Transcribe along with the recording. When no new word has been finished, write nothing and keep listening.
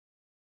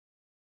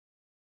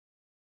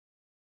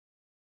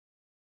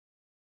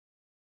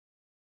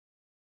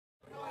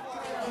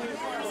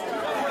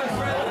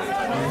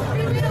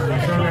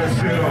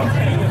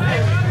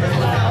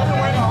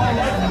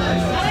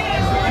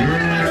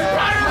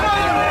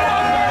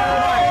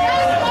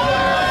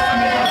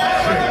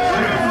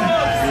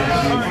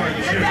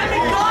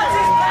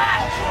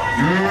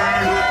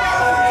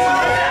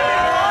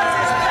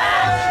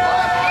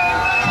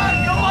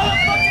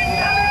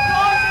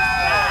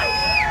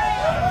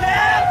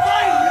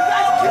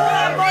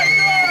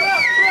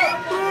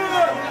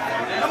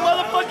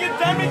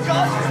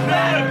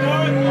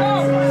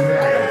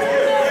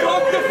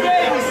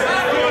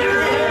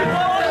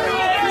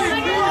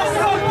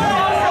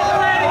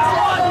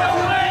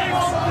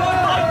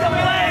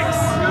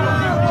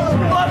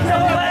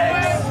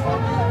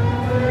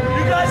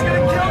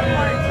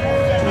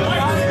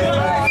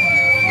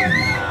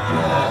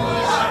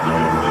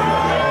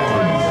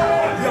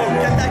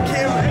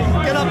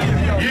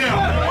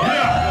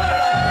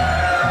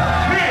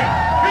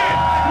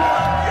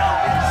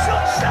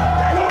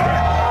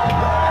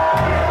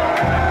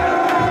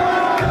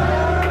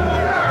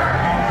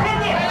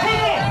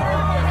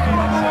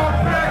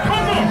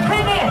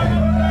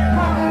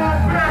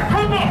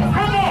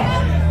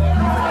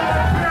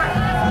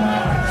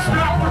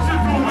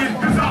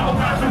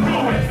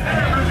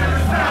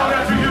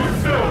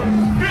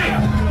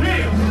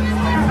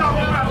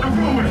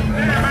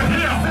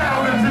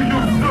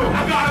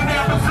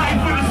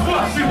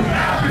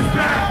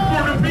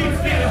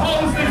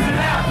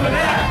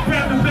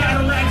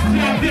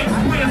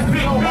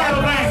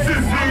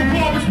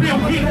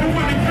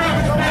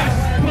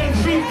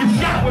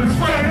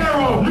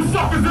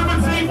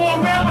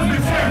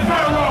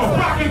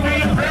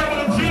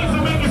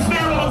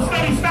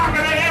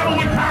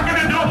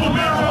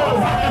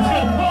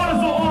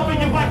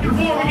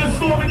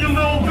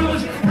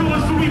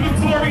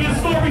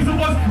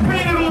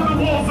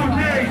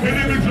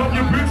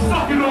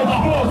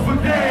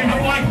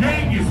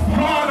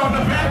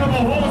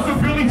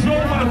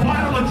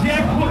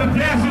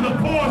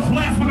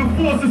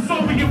wars of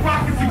Soviet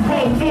rockets and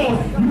cold wars.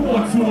 You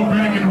want tour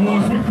banging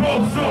wars with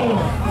cold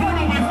swords.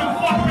 Feudalism,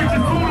 fuck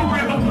bitches,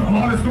 feudalism.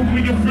 Honest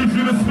nuclear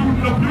fission, a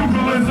student of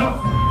pugilism.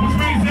 Which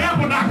means they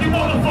will knock your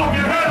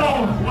motherfucking head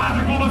off.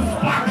 Logical as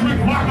spot trick,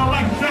 vodka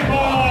like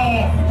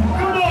Chekhov.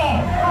 Come on,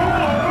 come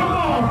on, come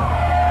on.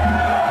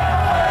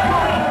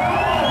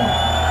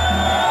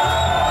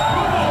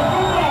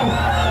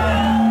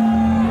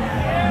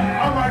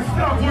 Alright,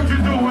 stop what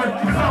you're doing,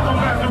 cause I'm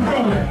about to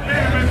ruin.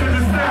 Damn it, to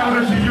the style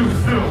that you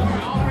used to.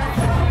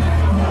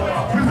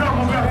 Cause I'm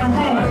about to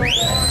ruin.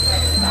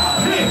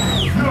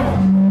 No,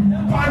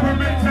 pirate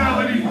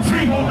mentality.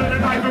 Tree holding the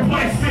knife and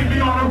place. See me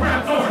on a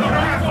rap door. The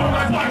rap door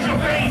like watch your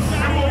face.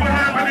 And what would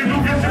happen if you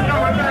get your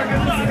color back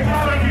and I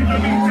keep the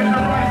meat in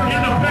the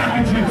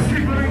packages.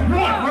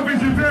 What? A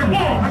visionary.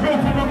 I go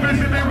from a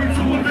visionary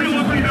to a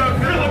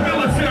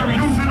military.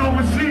 Using no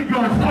machine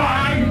guns.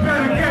 Why?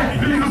 Better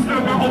get. These are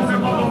still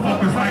hosting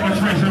motherfuckers like a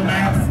treasure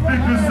map.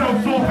 Think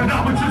yourself off and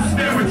I'ma just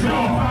stare at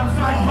y'all.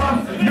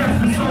 Yes,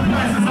 the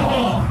sunglasses are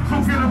on. So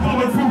get a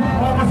bulletproof.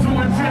 Officer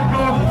and jet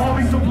guard.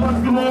 Only some plus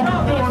galore.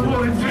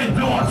 More than 10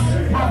 dogs.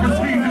 My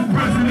prestige is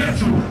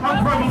presidential. I'm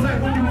prevalent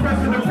when you press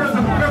in the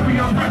president. Every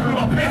I'm pressing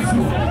a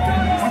pencil.